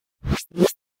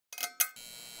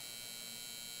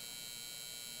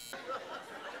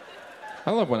I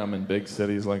love when I'm in big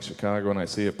cities like Chicago and I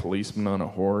see a policeman on a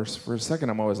horse. For a second,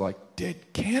 I'm always like,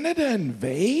 did Canada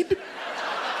invade?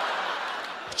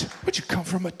 Would you come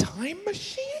from a time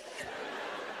machine?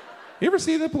 You ever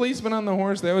see the policeman on the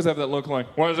horse? They always have that look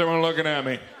like, why is everyone looking at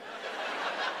me?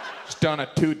 Just on a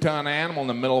 2-ton animal in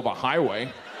the middle of a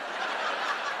highway.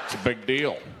 It's a big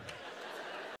deal.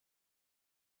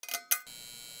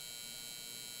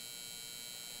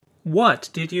 What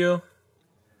did you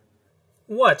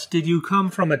come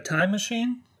from a time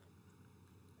machine?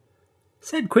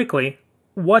 Said quickly,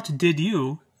 what did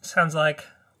you sounds like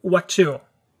what you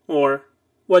or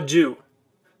what you.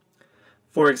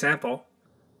 For example,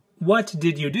 what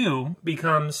did you do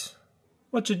becomes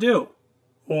what you do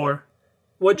or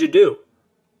what'd you do.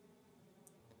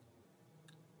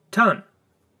 Ton.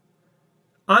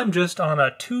 I'm just on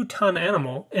a 2-ton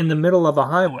animal in the middle of a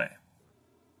highway.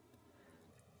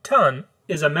 Ton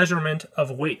is a measurement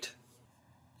of weight.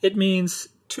 It means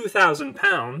 2,000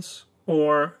 pounds,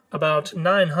 or about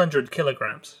 900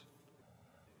 kilograms.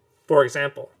 For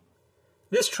example,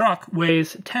 this truck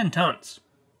weighs 10 tons.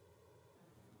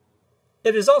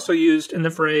 It is also used in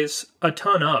the phrase a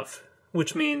ton of,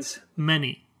 which means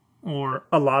many, or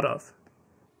a lot of.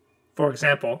 For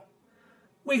example,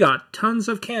 we got tons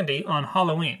of candy on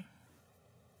Halloween.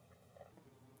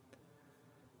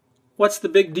 What's the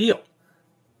big deal?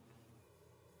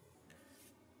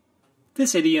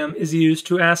 This idiom is used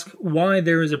to ask why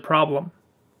there is a problem,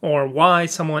 or why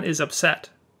someone is upset.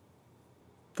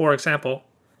 For example,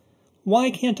 why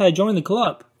can't I join the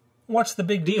club? What's the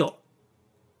big deal?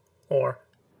 Or,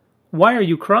 why are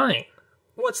you crying?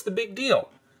 What's the big deal?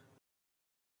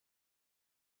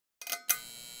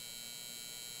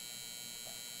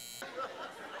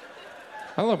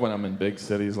 I love when I'm in big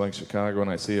cities like Chicago and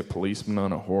I see a policeman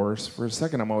on a horse. For a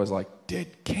second, I'm always like,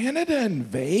 did Canada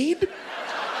invade?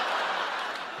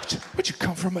 Would you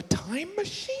come from a time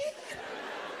machine?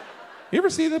 You ever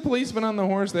see the policeman on the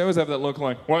horse? They always have that look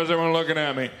like, why is everyone looking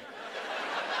at me?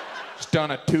 Just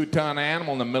on a 2-ton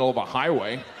animal in the middle of a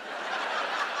highway.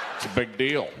 It's a big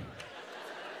deal.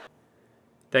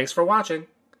 Thanks for watching.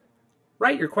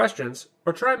 Write your questions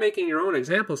or try making your own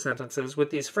example sentences with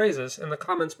these phrases in the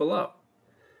comments below.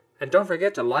 And don't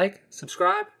forget to like,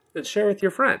 subscribe, and share with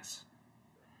your friends.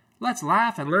 Let's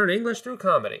laugh and learn English through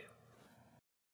comedy.